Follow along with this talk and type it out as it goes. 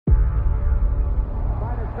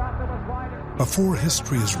Before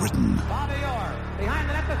history is written,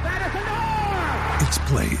 it's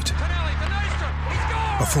played.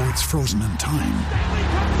 Before it's frozen in time,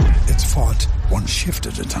 it's fought one shift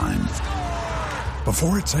at a time.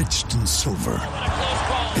 Before it's etched in silver,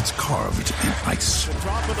 it's carved in ice.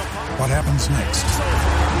 What happens next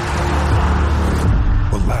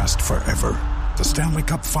will last forever. The Stanley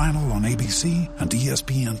Cup Final on ABC and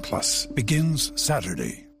ESPN Plus begins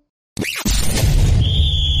Saturday.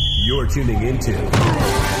 You're tuning into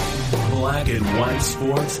Black and White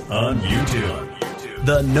Sports on YouTube.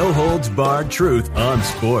 The no-holds-barred truth on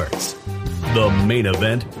sports. The main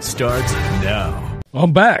event starts now.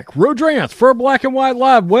 I'm back. Rodrance for Black and White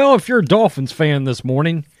Live. Well, if you're a Dolphins fan this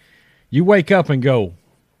morning, you wake up and go,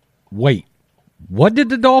 wait, what did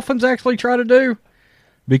the Dolphins actually try to do?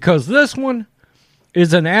 Because this one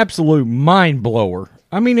is an absolute mind blower.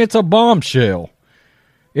 I mean, it's a bombshell.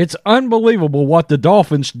 It's unbelievable what the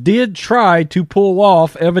Dolphins did try to pull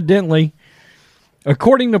off, evidently.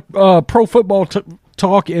 According to Pro Football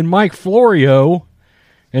Talk and Mike Florio,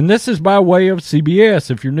 and this is by way of CBS.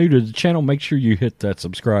 If you're new to the channel, make sure you hit that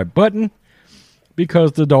subscribe button,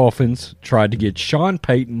 because the Dolphins tried to get Sean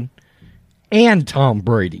Payton and Tom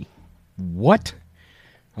Brady. What?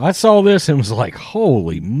 I saw this and was like,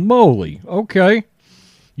 holy moly. Okay.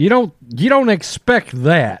 You don't expect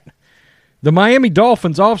that. The Miami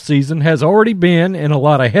Dolphins offseason has already been in a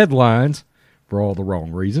lot of headlines for all the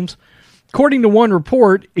wrong reasons. According to one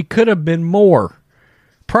report, it could have been more.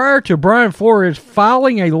 Prior to Brian Flores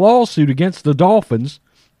filing a lawsuit against the Dolphins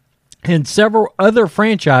and several other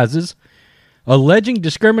franchises alleging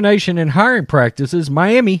discrimination in hiring practices,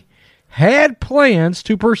 Miami had plans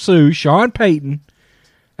to pursue Sean Payton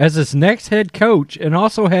as its next head coach and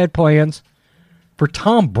also had plans for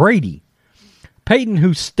Tom Brady. Payton,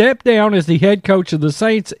 who stepped down as the head coach of the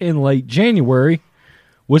Saints in late January,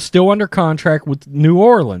 was still under contract with New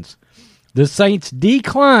Orleans. The Saints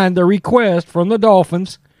declined the request from the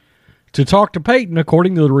Dolphins to talk to Payton,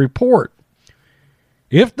 according to the report.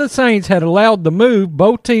 If the Saints had allowed the move,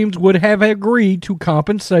 both teams would have agreed to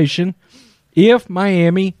compensation if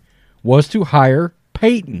Miami was to hire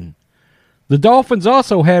Payton. The Dolphins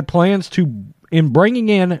also had plans in bringing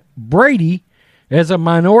in Brady as a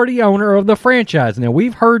minority owner of the franchise. Now,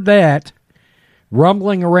 we've heard that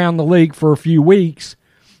rumbling around the league for a few weeks.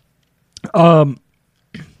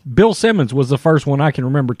 Bill Simmons was the first one I can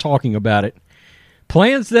remember talking about it.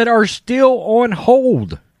 Plans that are still on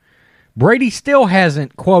hold. Brady still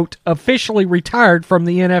hasn't, quote, officially retired from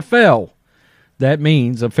the NFL. That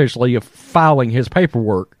means officially filing his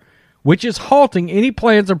paperwork, which is halting any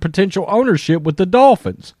plans of potential ownership with the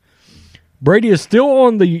Dolphins. Brady is still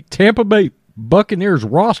on the Tampa Bay Buccaneers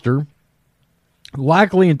roster,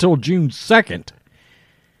 likely until June 2nd.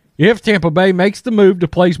 If Tampa Bay makes the move to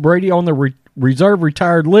place Brady on the reserve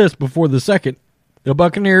retired list before the 2nd, the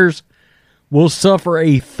Buccaneers will suffer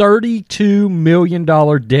a $32 million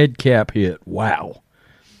dead cap hit. Wow.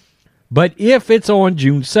 But if it's on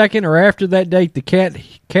June 2nd or after that date, the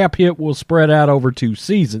cap hit will spread out over 2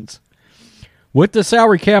 seasons. With the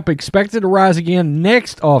salary cap expected to rise again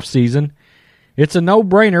next offseason, it's a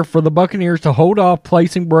no-brainer for the Buccaneers to hold off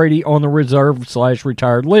placing Brady on the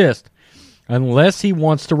reserve/retired list, unless he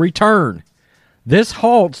wants to return. This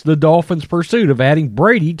halts the Dolphins' pursuit of adding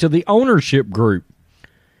Brady to the ownership group.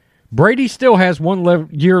 Brady still has 1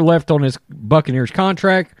 year left on his Buccaneers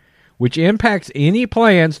contract, which impacts any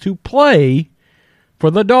plans to play for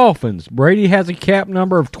the Dolphins. Brady has a cap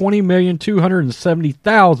number of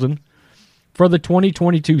 $20,270,000 for the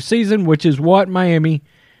 2022 season, which is what Miami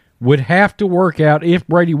would have to work out if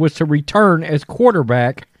Brady was to return as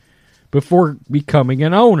quarterback before becoming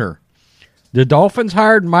an owner. The Dolphins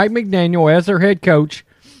hired Mike McDaniel as their head coach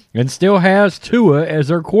and still has Tua as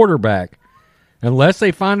their quarterback. Unless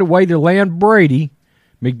they find a way to land Brady,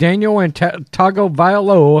 McDaniel and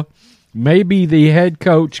Tagovailoa may be the head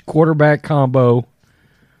coach quarterback combo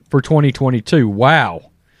for 2022.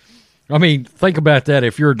 Wow. I mean, think about that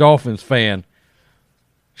if you're a Dolphins fan.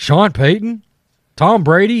 Sean Payton? Tom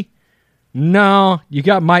Brady? No, you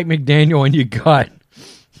got Mike McDaniel and you got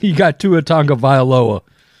Tua Tagovailoa.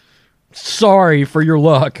 Sorry for your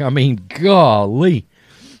luck. I mean, golly.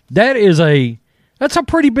 That's a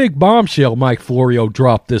pretty big bombshell Mike Florio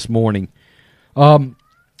dropped this morning.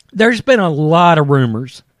 There's been a lot of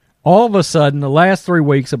rumors all of a sudden the last 3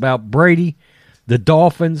 weeks about Brady, the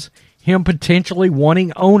Dolphins, him potentially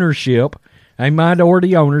wanting ownership, a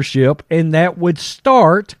minority ownership, and that would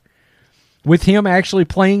start with him actually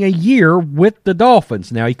playing a year with the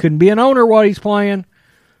Dolphins. Now, he couldn't be an owner while he's playing,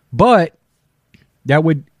 but that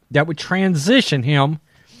would transition him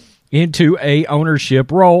into a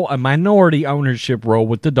ownership role, a minority ownership role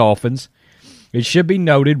with the Dolphins. It should be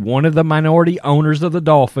noted one of the minority owners of the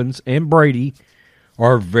Dolphins and Brady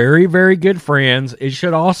are very, very good friends. It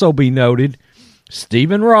should also be noted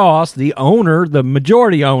Stephen Ross, the owner, the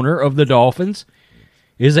majority owner of the Dolphins,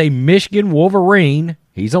 is a Michigan Wolverine.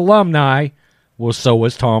 He's alumni. Well, so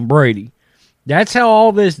is Tom Brady. That's how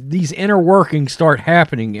all these inner workings start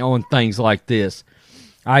happening on things like this.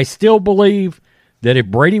 I still believe that if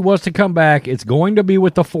Brady was to come back, it's going to be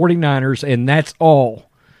with the 49ers, and that's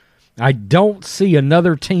all. I don't see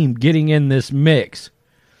another team getting in this mix.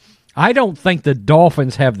 I don't think the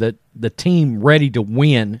Dolphins have the team ready to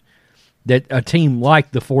win that a team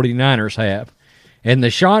like the 49ers have. And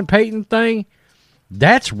the Sean Payton thing,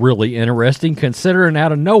 that's really interesting considering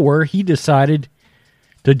out of nowhere he decided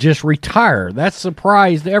to just retire. That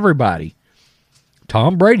surprised everybody.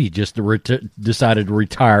 Tom Brady just decided to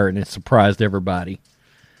retire, and it surprised everybody.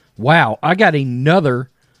 Wow, I got another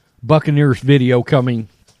Buccaneers video coming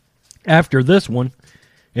after this one,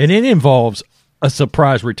 and it involves a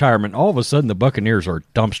surprise retirement. All of a sudden, the Buccaneers are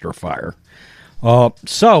dumpster fire.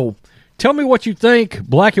 So, tell me what you think,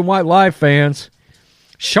 Black and White Live fans.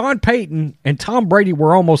 Sean Payton and Tom Brady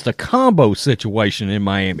were almost a combo situation in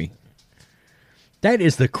Miami. That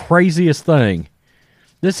is the craziest thing.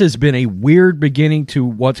 This has been a weird beginning to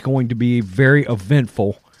what's going to be a very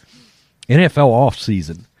eventful NFL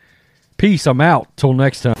offseason. Peace, I'm out. Till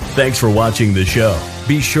next time. Thanks for watching the show.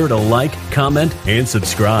 Be sure to like, comment, and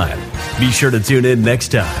subscribe. Be sure to tune in next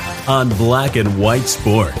time on Black and White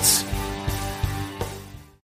Sports.